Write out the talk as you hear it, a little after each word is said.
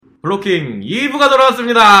블로킹 2부가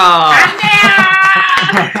돌아왔습니다.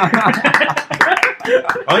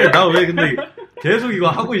 아니 나 왜 근데 계속 이거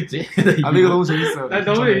하고 있지? 아, 이거 너무 재밌어요. 나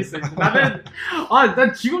너무 재밌어요. 나는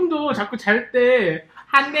난 지금도 자꾸 잘 때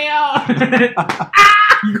한대요.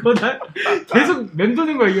 이거 나 계속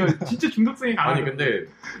맴도는 거야. 이거 진짜 중독성이 강해. 아니 근데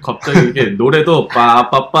갑자기 이게 노래도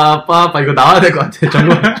빠빠빠빠빠 이거 나와야 될 것 같아.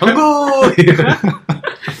 전국.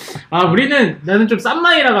 나는 좀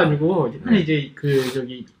싼마이라 가지고 이제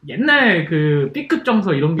저기 옛날 B급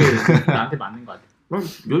정서 이런 게 나한테 맞는 것 같아.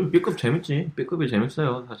 요즘 B급 재밌지. B급이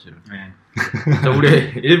재밌어요, 사실. 네. 자,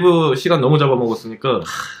 우리 1부 시간 너무 잡아먹었으니까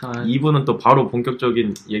 2부는 또 바로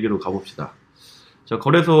본격적인 얘기로 가봅시다. 자,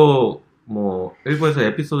 거래소 1부에서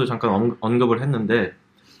에피소드 잠깐 언급을 했는데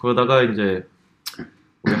그러다가 이제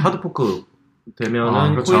우리 하드포크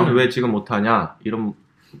되면은 그렇죠. 코인 왜 지금 못하냐 이런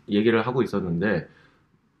얘기를 하고 있었는데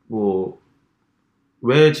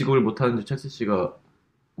왜 지급을 못하는지 첼시 씨가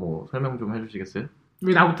설명 좀 해주시겠어요?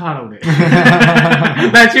 왜 나부터 하라고 그래?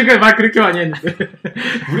 나 지금 말 그렇게 많이 했는데.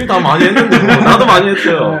 우리 다 많이 했는데 나도 많이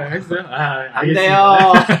했어요. 했어요? 안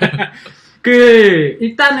돼요.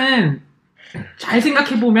 일단은 잘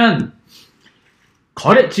생각해보면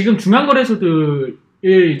지금 중앙거래소들을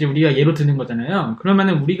이제 우리가 예로 드는 거잖아요.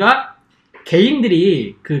 그러면은 우리가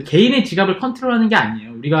개인들이 개인의 지갑을 컨트롤하는 게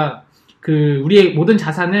아니에요. 우리가 우리의 모든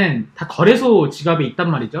자산은 다 거래소 지갑에 있단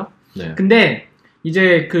말이죠. 네. 근데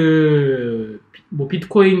이제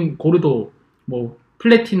비트코인, 고르도,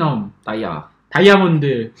 플래티넘,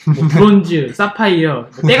 다이아몬드, 브론즈, 사파이어,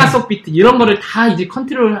 메가석비트 이런 거를 다 이제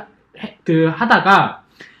컨트롤 하다가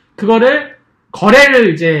그거를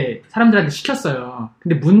거래를 이제 사람들한테 시켰어요.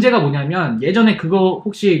 근데 문제가 뭐냐면 예전에 그거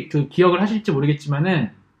혹시 기억을 하실지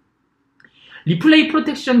모르겠지만은 리플레이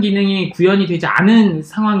프로텍션 기능이 구현이 되지 않은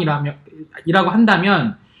상황이라고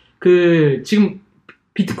한다면 지금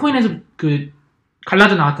비트코인에서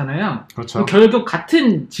갈라져 나왔잖아요. 그렇죠. 결국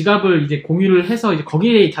같은 지갑을 이제 공유를 해서 이제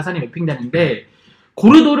거기에 자산이 매핑되는데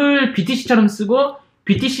고르도를 BTC처럼 쓰고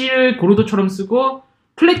BTC를 고르도처럼 쓰고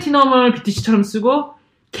플래티넘을 BTC처럼 쓰고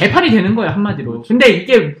개판이 되는 거예요, 한마디로. 근데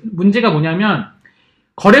이게 문제가 뭐냐면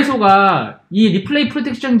거래소가 이 리플레이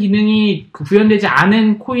프로텍션 기능이 구현되지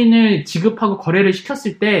않은 코인을 지급하고 거래를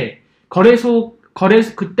시켰을 때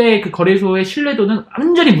그때 그 거래소의 신뢰도는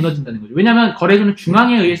완전히 무너진다는 거죠. 왜냐하면 거래소는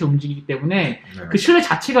중앙에 의해서 움직이기 때문에 그 신뢰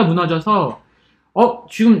자체가 무너져서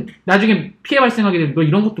지금 나중에 피해 발생하게 되면 너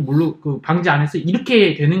이런 것도 방지 안 했어?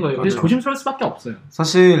 이렇게 되는 거예요. 그래서 조심스러울 수밖에 없어요.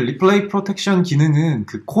 사실 리플레이 프로텍션 기능은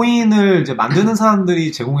코인을 이제 만드는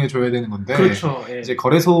사람들이 제공해 줘야 되는 건데 그렇죠. 예. 이제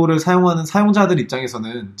거래소를 사용하는 사용자들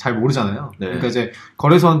입장에서는 잘 모르잖아요. 네. 그러니까 이제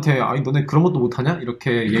거래소한테 너네 그런 것도 못하냐?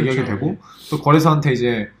 이렇게 그렇죠. 얘기하게 되고 또 거래소한테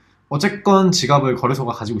이제 어쨌건 지갑을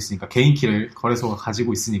거래소가 가지고 있으니까 개인 키를 거래소가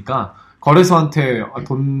가지고 있으니까 거래소한테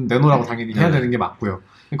돈 내놓으라고 당연히 해야 되는 게 맞고요.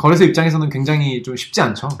 거래소 입장에서는 굉장히 좀 쉽지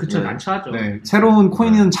않죠. 그쵸, 난처하죠. 네, 새로운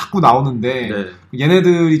코인은 자꾸 나오는데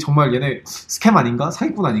얘네들이 정말 얘네 스캠 아닌가?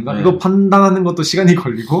 사기꾼 아닌가? 이거 판단하는 것도 시간이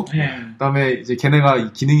걸리고 그다음에 이제 걔네가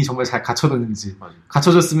이 기능이 정말 잘 갖춰졌는지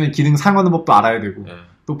갖춰졌으면 기능 사용하는 법도 알아야 되고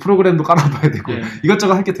또 프로그램도 깔아봐야 되고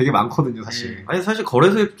이것저것 할 게 되게 많거든요, 사실. 아니 사실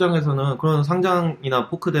거래소 입장에서는 그런 상장이나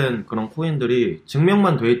포크된 그런 코인들이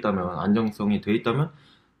증명만 돼 있다면 안정성이 돼 있다면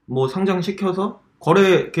상장시켜서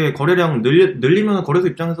거래량 늘리면 거래소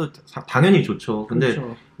입장에서 당연히 좋죠. 근데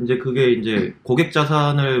그렇죠. 이제 그게 이제 고객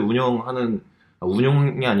자산을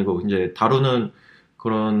운용이 아니고 이제 다루는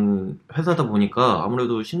그런 회사다 보니까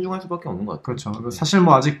아무래도 신중할 수밖에 없는 것 같아요. 그렇죠. 사실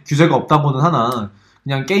아직 규제가 없다고는 하나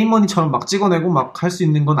그냥 게임머니처럼 막 찍어내고 막 할 수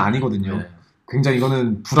있는 건 아니거든요. 굉장히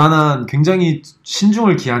이거는 불안한 굉장히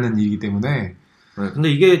신중을 기하는 일이기 때문에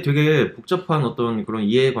근데 이게 되게 복잡한 어떤 그런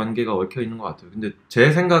이해관계가 얽혀 있는 것 같아요. 근데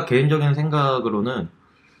제 개인적인 생각으로는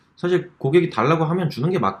사실 고객이 달라고 하면 주는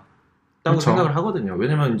게 맞다고 그렇죠. 생각을 하거든요.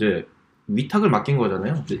 왜냐면 이제 위탁을 맡긴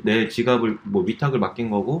거잖아요. 내 지갑을 위탁을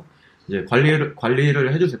맡긴 거고 이제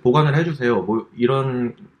관리를 해주세요, 보관을 해주세요.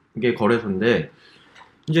 이런 게 거래소인데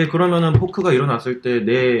이제 그러면은 포크가 일어났을 때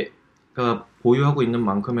내가 보유하고 있는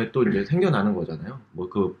만큼의 또 이제 생겨나는 거잖아요.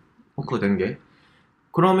 포크가 된 게.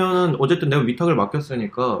 그러면은 어쨌든 내가 위탁을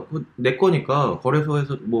맡겼으니까 내 거니까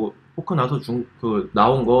거래소에서 포크 나서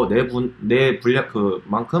나온 거 내 분량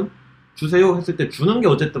만큼 주세요 했을 때 주는 게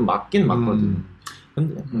어쨌든 맞긴 맞거든.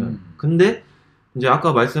 근데 이제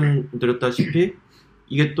아까 말씀드렸다시피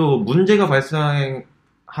이게 또 문제가 발생할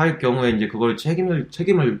경우에 이제 그걸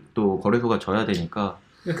책임을 또 거래소가 져야 되니까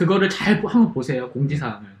그거를 잘 한번 보세요.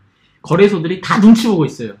 공지사항을. 거래소들이 다 눈치 보고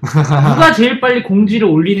있어요. 누가 제일 빨리 공지를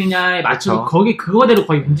올리느냐에 맞춰서 그거대로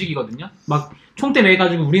거의 움직이거든요. 막 총대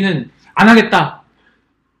매가지고 우리는 안 하겠다.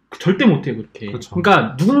 절대 못해요, 그렇게. 그렇죠.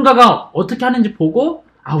 그러니까 누군가가 어떻게 하는지 보고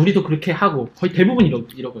우리도 그렇게 하고 거의 대부분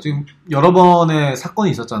이러거든요. 지금 여러 번의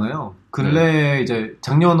사건이 있었잖아요. 근래 이제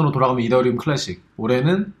작년으로 돌아가면 이더리움 클래식,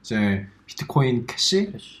 올해는 이제 비트코인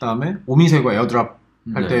캐시, 그다음에 오미세과 에어드랍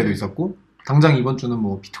할 때에도 있었고, 당장 이번 주는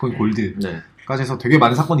뭐 비트코인 골드까지 해서 되게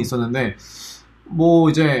많은 사건이 있었는데, 뭐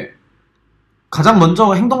이제 가장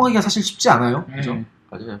먼저 행동하기가 사실 쉽지 않아요. 그죠?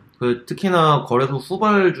 맞아요. 특히나 거래소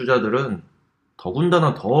후발주자들은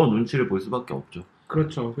더군다나 더 눈치를 볼 수밖에 없죠.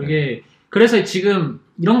 그렇죠. 그래서 지금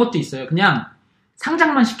이런 것도 있어요. 그냥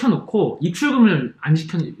상장만 시켜놓고 입출금을 안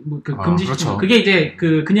금지시키는. 그렇죠. 그게 이제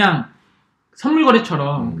그냥 선물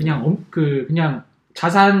거래처럼 그냥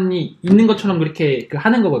자산이 있는 것처럼 그렇게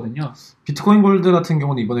하는 거거든요. 비트코인 골드 같은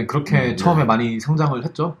경우는 이번에 그렇게 처음에 많이 상장을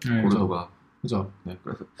했죠. 골드가. 그죠. 네,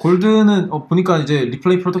 그래서 골드는 보니까 이제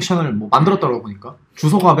리플레이 프로덕션을 뭐 만들었더라고 보니까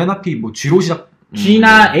주소가 맨 앞이 뭐 G로 시작.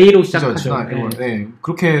 G나 A로 시작하죠. 네,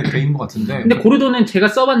 그렇게 돼 있는 것 같은데. 근데 고르도는 제가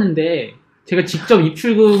써봤는데 제가 직접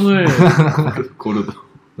입출금을 고르도.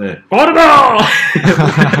 네. 고르도.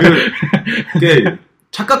 그게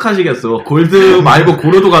착각하시겠어. 골드 말고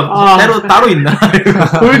고르도가 따로 있나?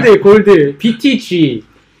 골드, BTG.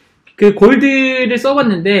 그 골드를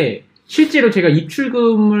써봤는데 실제로 제가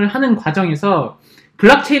입출금을 하는 과정에서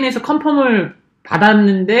블록체인에서 컨펌을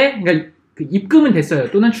받았는데, 그러니까 입금은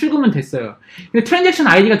됐어요. 또는 출금은 됐어요. 근데 트랜잭션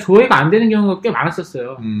아이디가 조회가 안 되는 경우가 꽤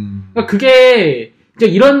많았었어요. 그러니까 그게 이제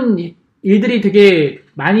이런 일들이 되게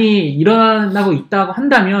많이 일어나고 있다고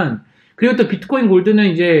한다면, 그리고 또 비트코인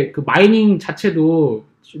골드는 이제 그 마이닝 자체도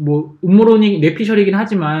뭐 음모론이 뇌피셜이긴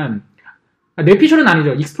하지만, 뇌피셜은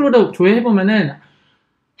아니죠. 익스플로러 조회해보면은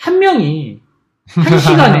한 명이 한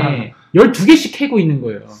시간에 12개씩 캐고 있는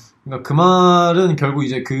거예요. 그러니까 그 말은 결국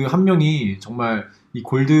이제 그 한 명이 정말 이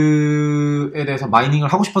골드에 대해서 마이닝을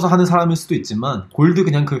하고 싶어서 하는 사람일 수도 있지만, 골드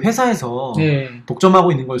그냥 그 회사에서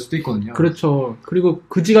독점하고 있는 걸 수도 있거든요. 그렇죠. 그리고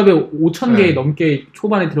그 지갑에 5,000개 넘게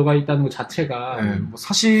초반에 들어가 있다는 것 자체가. 뭐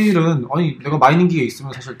사실은, 내가 마이닝 기계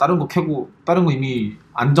있으면 사실 다른 거 이미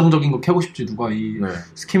안정적인 거 캐고 싶지, 누가 이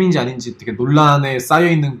스캠인지 아닌지 되게 논란에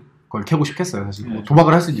쌓여있는 걸 캐고 싶겠어요, 사실. 뭐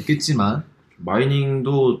도박을 할 수도 있겠지만.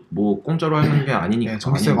 마이닝도 뭐 공짜로 하는 게 아니니까.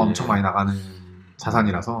 전기세가 엄청 많이 나가는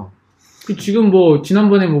자산이라서. 지금 뭐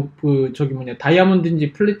지난번에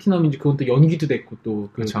다이아몬드인지 플래티넘인지 그건 또 연기도 됐고 또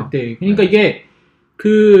그렇죠. 그때 그러니까 이게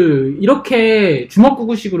이렇게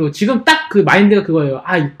주먹구구식으로 지금 딱 그 마인드가 그거예요.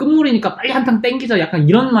 끝물이니까 빨리 한탕 땡기자, 약간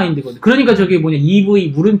이런 마인드거든. 그러니까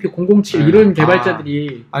EV 물음표 007 이런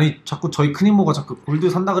개발자들이 자꾸 저희 큰 이모가 자꾸 골드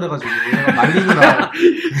산다 그래가지고 내가 말리느라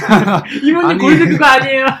이모님 골드 그거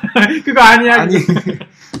아니에요. 그거 아니야.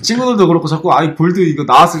 친구들도 그렇고 자꾸 골드 이거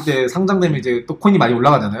나왔을 때 상장되면 이제 또 코인이 많이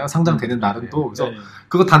올라가잖아요. 상장되는 날은 또. 그래서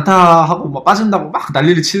그거 단타하고 막 빠진다고 막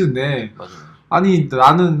난리를 치는데. 맞아요.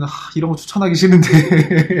 나는 이런 거 추천하기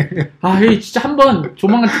싫은데. 진짜 한번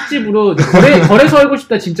조만간 특집으로 거래소 알고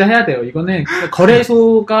싶다 진짜 해야 돼요. 이거는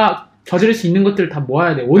거래소가 저지를 수 있는 것들을 다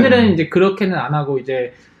모아야 돼요. 오늘은 이제 그렇게는 안 하고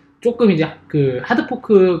이제 조금 이제 그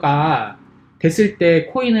하드포크가 됐을 때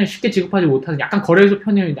코인을 쉽게 지급하지 못하는 약간 거래소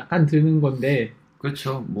편을 약간 드는 건데.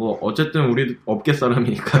 그렇죠. 뭐 어쨌든 우리 업계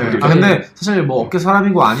사람이니까. 근데 사실 뭐 업계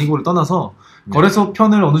사람이고 아니고를 떠나서 거래소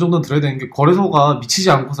편을 어느 정도는 들어야 되는 게, 거래소가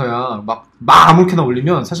미치지 않고서야 막 아무렇게나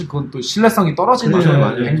올리면 사실 그건 또 신뢰성이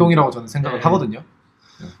떨어지는 행동이라고 저는 생각을 하거든요.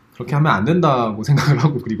 그렇게 하면 안 된다고 생각을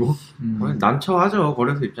하고, 그리고 난처하죠,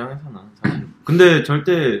 거래소 입장에서는 사실. 근데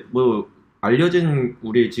절대 뭐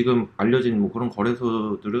지금 알려진 뭐 그런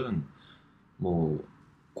거래소들은 뭐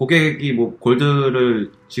고객이 뭐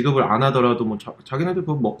골드를 지급을 안 하더라도 뭐 자기네들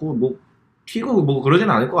먹고 뭐 튀고 뭐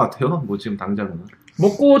그러진 않을 것 같아요. 뭐 지금 당장은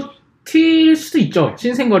먹고 튈 수도 있죠.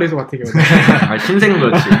 신생거래소 같은 경우는. 신생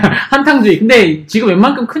그렇지. 한탕주의. 근데 지금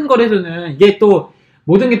웬만큼 큰 거래소는 이게 또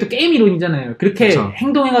모든 게 또 게임 이론이잖아요. 그렇게 그렇죠.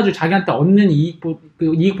 행동해가지고 자기한테 얻는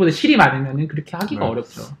이익보다 실이 많으면은 그렇게 하기가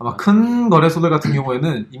어렵죠. 아마 큰 거래소들 같은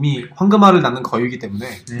경우에는 이미 황금알을 낳는 거유이기 때문에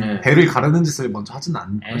배를 가르는 짓을 먼저 하진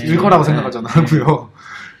않을 거라고 생각을 저는 하고요.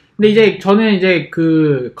 근데 이제 저는 이제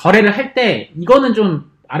그 거래를 할 때 이거는 좀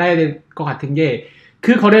알아야 될 것 같은 게,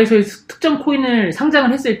 그 거래소에 특정 코인을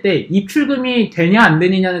상장을 했을 때 입출금이 되냐 안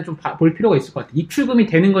되느냐는 좀 볼 필요가 있을 것 같아요. 입출금이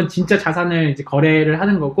되는 건 진짜 자산을 이제 거래를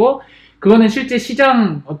하는 거고, 그거는 실제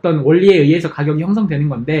시장 어떤 원리에 의해서 가격이 형성되는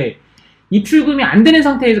건데, 입출금이 안 되는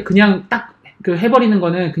상태에서 그냥 딱 해버리는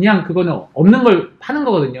거는 그냥 그거는 없는 걸 파는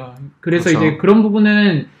거거든요. 그래서 그렇죠. 이제 그런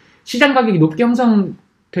부분은 시장 가격이 높게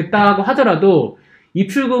형성됐다고 하더라도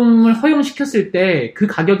입출금을 허용시켰을 때 그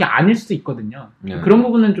가격이 아닐 수도 있거든요. 그런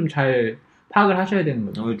부분은 좀 잘 파악을 하셔야 되는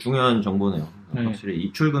거죠. 중요한 정보네요. 확실히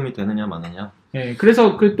입출금이 되느냐 마느냐. 네,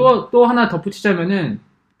 그래서 또 하나 덧붙이자면은,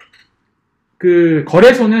 그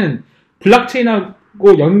거래소는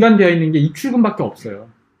블록체인하고 연관되어 있는 게 입출금밖에 없어요.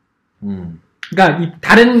 그러니까 이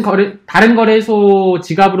다른 거래소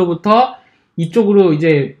지갑으로부터 이쪽으로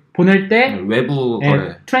이제 보낼 때 외부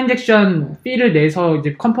거래 트랜잭션 피를 내서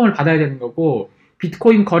이제 컨펌을 받아야 되는 거고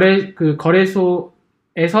비트코인 거래소에서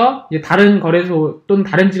이제 다른 거래소 또는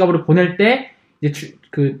다른 지갑으로 보낼 때 이제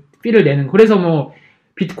그 피를 내는. 그래서 뭐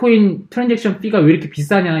비트코인 트랜잭션 피가 왜 이렇게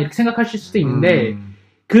비싸냐 이렇게 생각하실 수도 있는데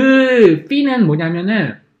그 피는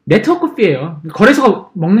뭐냐면은 네트워크 피예요. 거래소가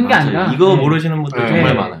먹는 게 아니라. 이거 모르시는 분들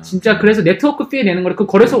정말 많아요. 진짜 그래서 네트워크 피에 내는 거를 그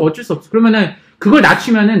거래소가 어쩔 수 없어. 그러면은 그걸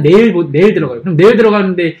낮추면은 내일 들어가요. 그럼 내일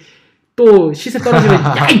들어가는데 또 시세 떨어지면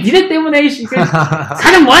야 니네 때문에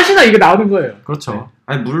사장 뭐 하시나 이거 나오는 거예요. 그렇죠.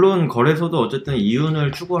 아니 물론 거래소도 어쨌든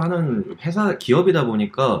이윤을 추구하는 기업이다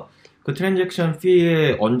보니까 그 트랜잭션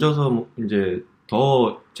피에 얹어서 이제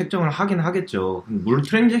더 책정을 하긴 하겠죠. 물론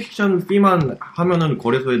트랜잭션 피만 하면은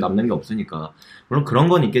거래소에 남는 게 없으니까. 물론 그런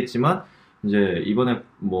건 있겠지만, 이제 이번에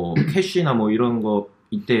뭐 캐시나 뭐 이런 거,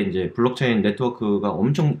 이때 이제 블록체인 네트워크가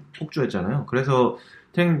엄청 폭주했잖아요. 그래서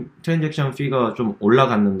트랜잭션 피가 좀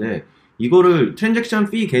올라갔는데, 이거를 트랜잭션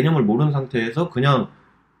피 개념을 모르는 상태에서 그냥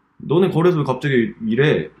너네 거래소 갑자기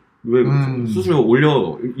이래. 왜 수수료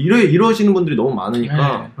올려 이러시는 분들이 너무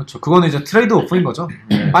많으니까. 그렇죠. 그거는 이제 트레이드 오프인 거죠.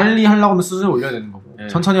 빨리 하려고 하면 수수료 올려야 되는 거고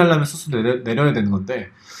천천히 하려면 수수료 내려야 되는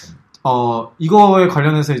건데 이거에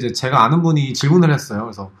관련해서 이제 제가 아는 분이 질문을 했어요.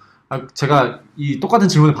 그래서 제가 이 똑같은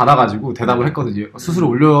질문을 받아가지고 대답을 했거든요. 수수료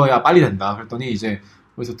올려야 빨리 된다. 그랬더니 이제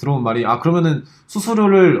거기서 들어온 말이 그러면은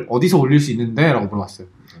수수료를 어디서 올릴 수 있는데? 라고 물어봤어요.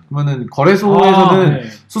 그러면은 거래소에서는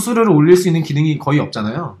수수료를 올릴 수 있는 기능이 거의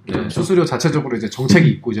없잖아요. 네. 수수료 자체적으로 이제 정책이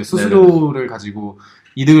있고 이제 수수료를 가지고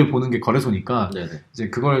이득을 보는 게 거래소니까 이제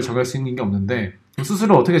그걸 정할 수 있는 게 없는데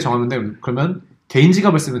수수료를 어떻게 정하면 돼? 그러면 개인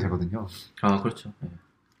지갑을 쓰면 되거든요. 그렇죠.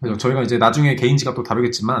 그래서 저희가 이제 나중에 개인 지갑도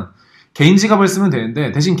다루겠지만 개인 지갑을 쓰면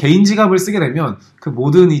되는데 대신 개인 지갑을 쓰게 되면 그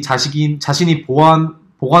모든 이 자신이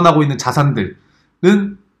보관하고 있는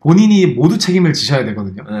자산들은 본인이 모두 책임을 지셔야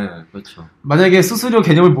되거든요. 네, 그렇죠. 만약에 수수료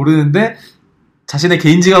개념을 모르는데 자신의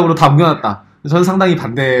개인 지갑으로 다 옮겨놨다. 저는 상당히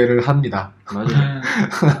반대를 합니다. 맞아요.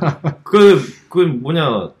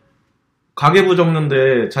 가계부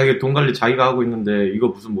적는데 자기 돈 관리 자기가 하고 있는데 이거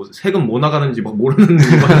무슨 뭐 세금 뭐 나가는지 막 모르는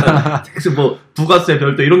뭐 부가세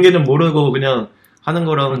별도 이런 개념 모르고 그냥 하는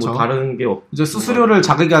거랑 그렇죠. 뭐 다른 게 이제 수수료를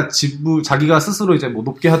자기가 스스로 이제 뭐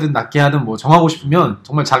높게 하든 낮게 하든 뭐 정하고 싶으면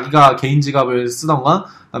정말 자기가 개인 지갑을 쓰던가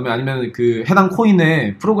그다음에 아니면 그 해당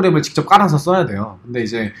코인에 프로그램을 직접 깔아서 써야 돼요. 근데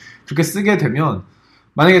이제 그렇게 쓰게 되면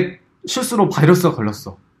만약에 실수로 바이러스가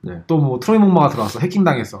걸렸어. 또 뭐 트로이 목마가 들어왔어.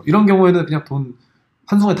 해킹당했어. 이런 경우에는 그냥 돈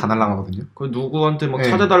한 송에 다 날아가거든요. 그 누구한테 막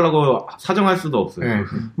찾아달라고 사정할 수도 없어요.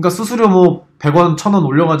 그러니까 수수료 뭐 100원, 1000원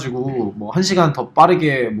올려가지고 뭐 1시간 더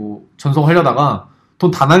빠르게 뭐 전송하려다가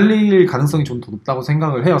돈 다 날릴 가능성이 좀 더 높다고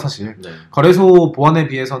생각을 해요, 사실. 거래소 보안에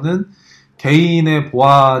비해서는 개인의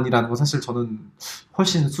보안이라는 건 사실 저는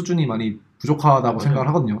훨씬 수준이 많이 부족하다고 생각을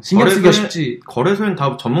하거든요. 신경 쓰기가 쉽지. 거래소엔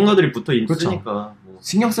다 전문가들이 붙어 있으니까. 그렇죠.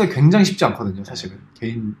 신경 쓰기가 굉장히 쉽지 않거든요, 사실은.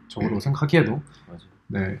 개인적으로 생각하기에도.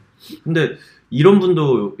 네. 근데 이런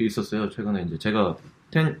분도 있었어요. 최근에 이제 제가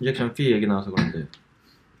트랜잭션 피 얘기 나와서 그런데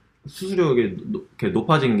수수료 이렇게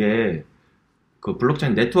높아진 게 그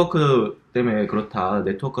블록체인 네트워크 때문에 그렇다.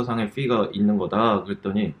 네트워크 상의 피가 있는 거다.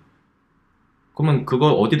 그랬더니 그러면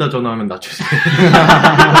그거 어디다 전화하면 낮추세요.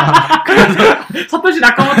 그래서 서토시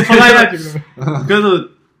나카모토 전화해야지. 그래서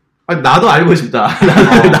나도 알고 싶다.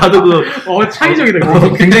 나도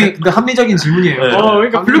창의적이다. 굉장히 근데 합리적인 질문이에요.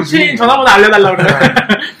 그러니까 블록체인 전화번호 알려달라고 그래.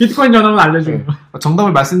 비트코인 전화번호 알려주고.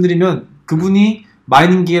 정답을 말씀드리면 그분이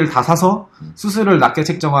마이닝 기계를 다 사서 수수료를 낮게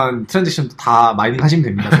책정한 트랜잭션도 다 마이닝 하시면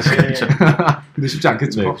됩니다. 사실. 근데 쉽지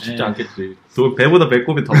않겠죠. 쉽지 않겠지. 배보다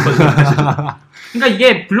배꼽이 더 커지는 그러니까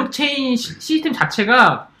이게 블록체인 시스템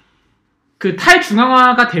자체가 그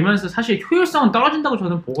탈중앙화가 되면서 사실 효율성은 떨어진다고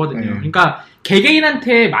저는 보거든요. 그러니까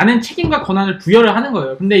개개인한테 많은 책임과 권한을 부여를 하는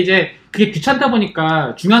거예요. 근데 이제 그게 귀찮다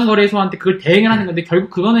보니까 중앙거래소한테 그걸 대행을 하는 건데 결국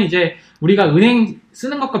그거는 이제 우리가 은행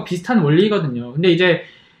쓰는 것과 비슷한 원리거든요. 근데 이제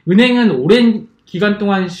은행은 오랜 기간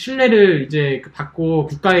동안 신뢰를 이제 받고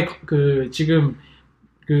국가의 지금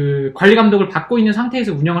관리 감독을 받고 있는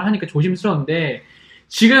상태에서 운영을 하니까 조심스러운데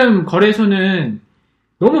지금 거래소는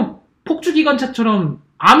너무 폭주기관차처럼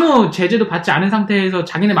아무 제재도 받지 않은 상태에서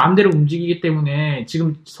자기네 마음대로 움직이기 때문에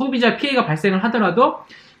지금 소비자 피해가 발생을 하더라도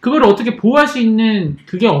그걸 어떻게 보호할 수 있는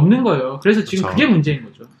그게 없는 거예요. 그래서 지금 그게 문제인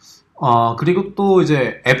거죠. 그리고 또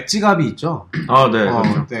이제 앱 지갑이 있죠.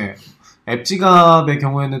 네. 앱 지갑의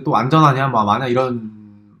경우에는 또 안전하냐, 마냐 이런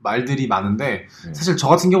말들이 많은데 사실 저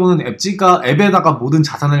같은 경우는 앱에다가 모든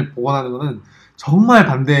자산을 보관하는 거는 정말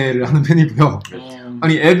반대를 하는 편이고요.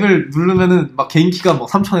 아니 앱을 누르면은 막 개인 키가 막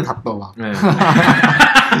 3,000에 다 떠.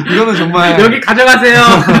 이거는 정말 여기 가져가세요.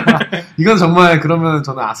 이건 정말 그러면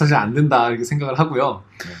저는 사실 안 된다 이렇게 생각을 하고요.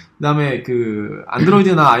 그다음에 그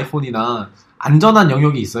안드로이드나 아이폰이나 안전한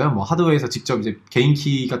영역이 있어요. 뭐 하드웨어에서 직접 이제 개인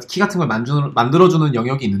키 같은 걸 만들어주는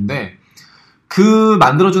영역이 있는데 그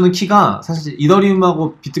만들어주는 키가 사실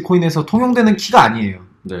이더리움하고 비트코인에서 통용되는 키가 아니에요.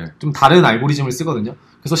 네. 좀 다른 알고리즘을 쓰거든요.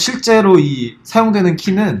 그래서 실제로 이 사용되는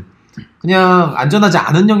키는 그냥 안전하지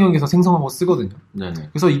않은 영역에서 생성하고 쓰거든요. 네네.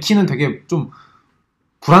 그래서 이 키는 되게 좀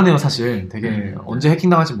불안해요, 사실. 되게 언제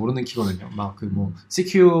해킹당할지 모르는 키거든요. 막 그 뭐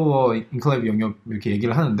Secure Enclave 영역 이렇게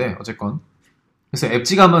얘기를 하는데 어쨌건 그래서 앱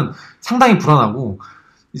지갑은 상당히 불안하고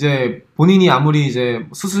이제 본인이 아무리 이제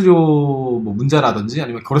수수료 뭐 문제라든지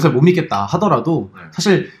아니면 거래소를 못 믿겠다 하더라도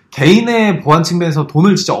사실 개인의 보안 측면에서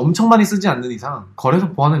돈을 진짜 엄청 많이 쓰지 않는 이상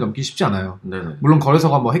거래소 보안을 넘기 쉽지 않아요. 네네. 물론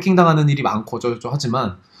거래소가 뭐 해킹당하는 일이 많고 어쩌고저쩌고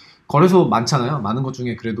하지만 거래소 많잖아요. 많은 것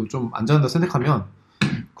중에 그래도 좀 안전하다고 생각하면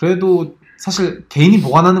그래도 사실 개인이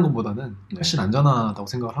보관하는 것보다는 훨씬 안전하다고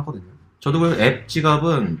생각을 하거든요. 저도 그 앱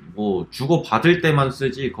지갑은 뭐 주고 받을 때만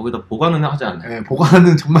쓰지 거기다 보관은 하지 않아요. 네,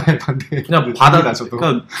 보관은 정말 반대. 그냥 받아,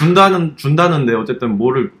 그러니까 준다는데 어쨌든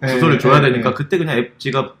뭐를 주소를 줘야 되니까 그때 그냥 앱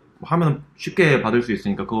지갑 하면 쉽게 받을 수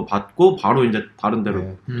있으니까 그거 받고 바로 이제 다른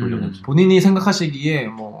데로 돌려놓지. 본인이 생각하시기에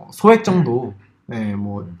뭐 소액 정도. 네,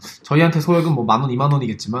 뭐 저희한테 소액은 뭐 10,000원,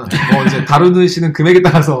 20,000원이겠지만 뭐 이제 다루시는 금액에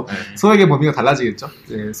따라서 소액의 범위가 달라지겠죠.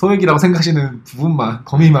 네, 소액이라고 생각하시는 부분만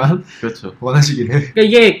범위만 그렇죠. 원하시기를. 그러니까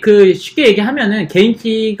이게 그 쉽게 얘기하면은 개인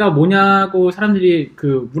키가 뭐냐고 사람들이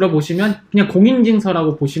그 물어보시면 그냥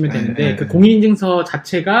공인인증서라고 보시면 되는데 그 공인인증서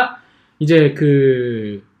자체가 이제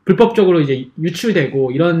그 불법적으로 이제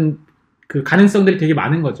유출되고 이런 그 가능성들이 되게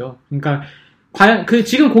많은 거죠. 그러니까 과연 그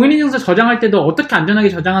지금 공인인증서 저장할 때도 어떻게 안전하게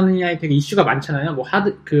저장하느냐에 되게 이슈가 많잖아요. 뭐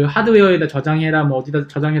하드웨어에다 저장해라, 뭐 어디다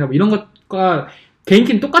저장해라, 뭐 이런 것과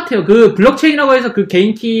개인키는 똑같아요. 그 블록체인이라고 해서 그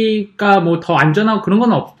개인키가 뭐 더 안전하고 그런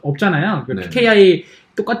건 없잖아요. 그 PKI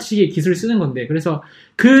똑같이 기술을 쓰는 건데. 그래서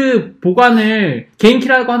그 보관을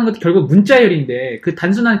개인키라고 하는 것도 결국 문자열인데 그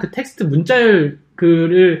단순한 그 텍스트 문자열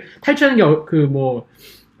그를 탈취하는 게 뭐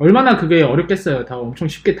얼마나 그게 어렵겠어요. 다 엄청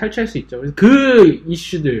쉽게 탈취할 수 있죠. 그래서 그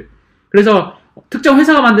이슈들. 그래서 특정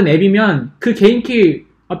회사가 만든 앱이면 그 개인키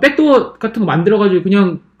백도어 같은 거 만들어가지고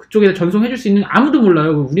그냥 그쪽에다 전송해줄 수 있는 아무도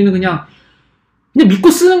몰라요. 우리는 그냥 믿고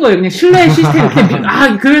쓰는 거예요. 그냥 신뢰 시스템.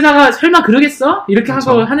 그 회사가 설마 그러겠어? 이렇게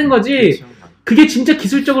그렇죠. 하고 하는 거지. 그렇죠. 그게 진짜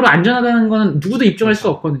기술적으로 안전하다는 건 누구도 입증할 수가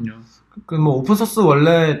없거든요. 그 뭐 오픈소스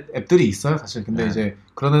원래 앱들이 있어요, 사실. 근데 이제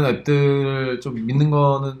그런 앱들 좀 믿는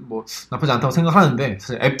거는 뭐 나쁘지 않다고 생각하는데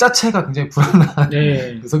사실 앱 자체가 굉장히 불안한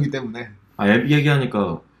요소이기 때문에. 앱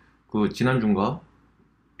얘기하니까 그 지난주인가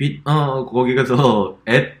거기 가서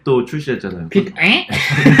앱도 출시했잖아요. 이거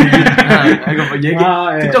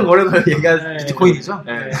뭐 특정 거래소 얘기할 비트코인이죠?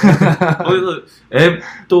 거기서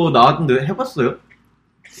앱도 나왔는데 해봤어요?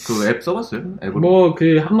 그 앱 써봤어요? 앱으로? 뭐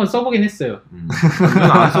그 한번 써보긴 했어요. 저는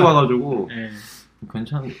안 써봐가지고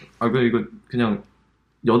괜찮. 이거 그냥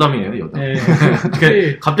여담이에요, 여담.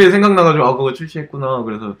 갑자기 생각나가지고 그거 출시했구나.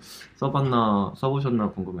 그래서 써보셨나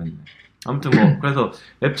궁금했네. 아무튼 뭐 그래서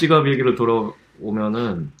앱 지갑 얘기로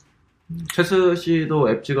돌아오면은 최스 씨도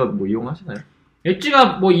앱 지갑 뭐 이용하시나요? 앱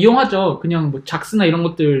지갑 뭐 이용하죠. 그냥 뭐 작스나 이런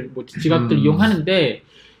것들 뭐 지갑들 이용하는데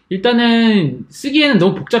일단은 쓰기에는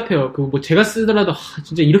너무 복잡해요. 그 뭐 제가 쓰더라도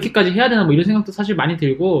진짜 이렇게까지 해야 되나 뭐 이런 생각도 사실 많이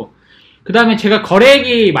들고 그 다음에 제가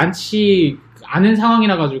거래액이 많지 않은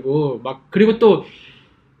상황이라 가지고 막 그리고 또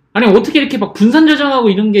아니 어떻게 이렇게 막 분산 저장하고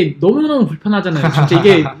이런 게 너무너무 불편하잖아요. 진짜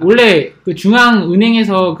이게 원래 그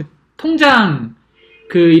중앙은행에서 그 통장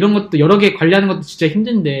그 이런 것도 여러 개 관리하는 것도 진짜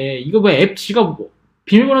힘든데 이거 뭐 앱 지갑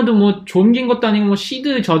비밀번호도 뭐 옮긴 것도 아니고 뭐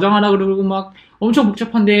시드 저장하라 그러고 막 엄청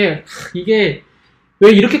복잡한데 이게 왜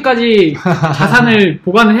이렇게까지 자산을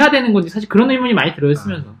보관을 해야 되는 건지 사실 그런 의문이 많이 들어요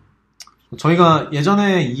쓰면서. 저희가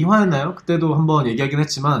예전에 2화였나요? 그때도 한번 얘기하긴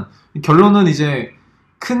했지만 결론은 이제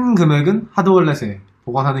큰 금액은 하드월렛에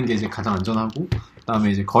보관하는 게 이제 가장 안전하고 그다음에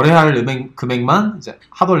이제 거래할 금액만 이제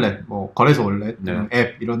핫월렛, 뭐 거래소 월렛,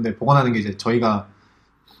 앱 이런 데 보관하는 게 이제 저희가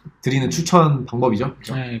드리는 추천 방법이죠.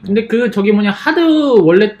 그렇죠? 네. 근데 저기 하드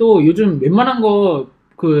월렛도 요즘 웬만한 거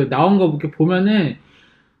그 나온 거 이렇게 보면은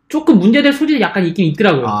조금 문제될 소질이 약간 있긴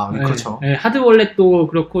있더라고요. 그렇죠. 네, 하드 월렛도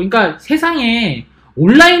그렇고 그러니까 세상에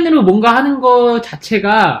온라인으로 뭔가 하는 거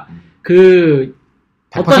자체가 그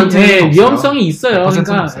어떤 위험성이 있어요.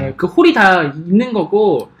 그러니까 그 홀이 다 있는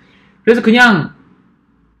거고 그래서 그냥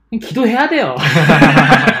기도해야 돼요.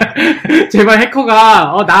 제발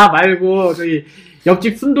해커가 나 말고 저기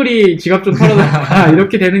옆집 순돌이 지갑 좀 털어달라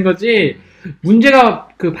이렇게 되는 거지 문제가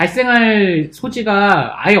그 발생할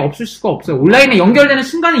소지가 아예 없을 수가 없어요. 온라인에 연결되는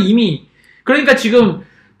순간에 이미 그러니까 지금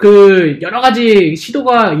그 여러 가지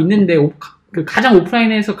시도가 있는데 그 가장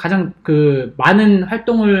오프라인에서 가장 그 많은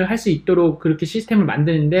활동을 할 수 있도록 그렇게 시스템을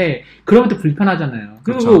만드는데 그러면 또 불편하잖아요.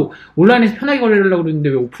 그리고 그렇죠. 온라인에서 편하게 거래를 하려고 그러는데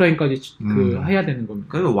왜 오프라인까지 그 해야 되는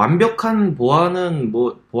겁니까? 그 완벽한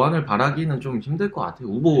보안을 바라기는 좀 힘들 것 같아요.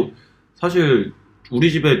 사실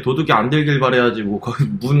우리 집에 도둑이 안 들길 바라야지 거기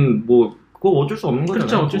그거 어쩔 수 없는 거잖아요.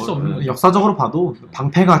 그렇죠, 어쩔 수 없는 거죠. 역사적으로 봐도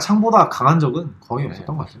방패가 창보다 강한 적은 거의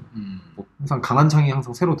없었던 것 같아요. 항상 강한 창이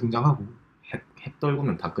항상 새로 등장하고. 핵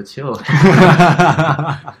떨구면 다 끝이요.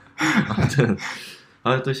 아무튼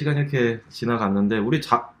또 시간이 이렇게 지나갔는데 우리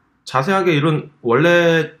자세하게 이런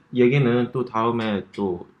원래 얘기는 또 다음에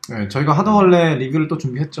또 네, 저희가 하드원래 리뷰를 또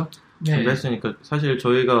준비했죠. 네. 준비했으니까 사실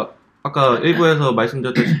저희가 아까 일부에서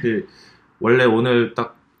말씀드렸다시피 원래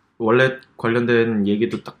관련된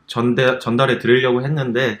얘기도 딱 전달해 드리려고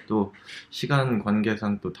했는데 또 시간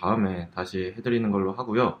관계상 또 다음에 다시 해드리는 걸로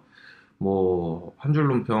하고요. 한 줄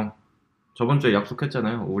논평 저번 주에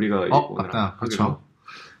약속했잖아요. 우리가 맞다. 그렇죠.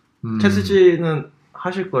 캐스 씨는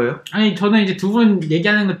하실 거예요? 아니 저는 이제 두 분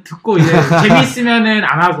얘기하는 거 듣고 이제 재미있으면은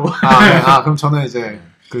안 하고. 그럼 저는 이제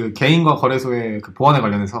그 개인과 거래소의 그 보안에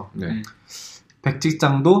관련해서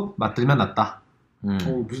백직장도 맞들면 낫다.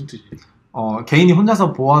 무슨 뜻이? 개인이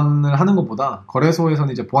혼자서 보안을 하는 것보다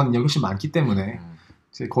거래소에서는 이제 보안 인력이 훨씬 많기 때문에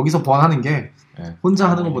이제 거기서 보안하는 게 혼자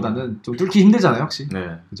하는 것보다는 좀 뚫기 힘들잖아요, 혹시.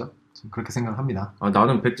 네. 그죠? 그렇게 생각합니다.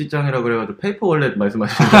 나는 백직장이라 그래가지고 페이퍼 월렛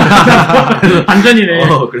말씀하시는 거예요. 반전이네.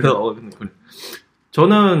 그래서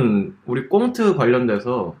저는 우리 꽁트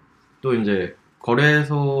관련돼서 또 이제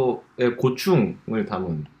거래소의 고충을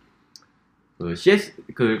담은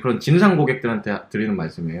그런 진상 고객들한테 드리는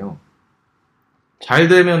말씀이에요. 잘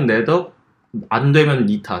되면 내 덕, 안 되면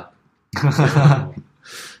니 탓.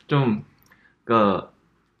 그러니까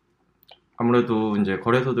아무래도 이제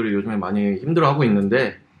거래소들이 요즘에 많이 힘들어하고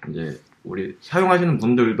있는데 이제 우리 사용하시는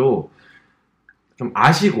분들도 좀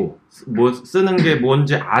아시고 쓰는 게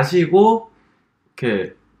뭔지 아시고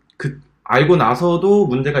이렇게 알고 나서도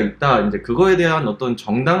문제가 있다. 이제 그거에 대한 어떤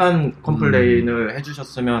정당한 컴플레인을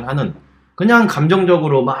해주셨으면 하는 그냥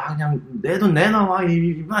감정적으로 그냥 내 돈 내놔 막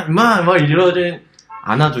이러진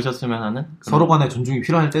않아주셨으면 하는 서로 간에 존중이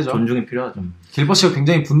필요할 때죠. 존중이 필요하죠. 길버 씨가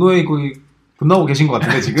굉장히 분노하고 계신 것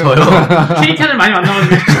같은데 지금. 저요? 캐릭터를 많이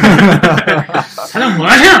만나가지고 사장 뭐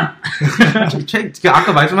하냐?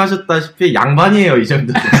 아까 말씀하셨다시피 양반이에요 이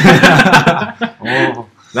정도.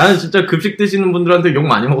 나는 진짜 급식 드시는 분들한테 욕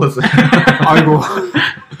많이 먹었어요. 아이고.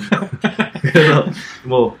 그래서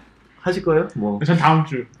하실 거예요? 전 다음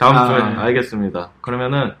주에. 알겠습니다.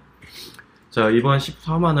 그러면은 자 이번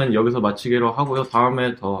 14화는 여기서 마치기로 하고요.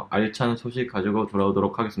 다음에 더 알찬 소식 가지고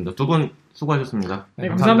돌아오도록 하겠습니다. 두 분 수고하셨습니다. 네,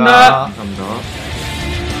 감사합니다. 감사합니다.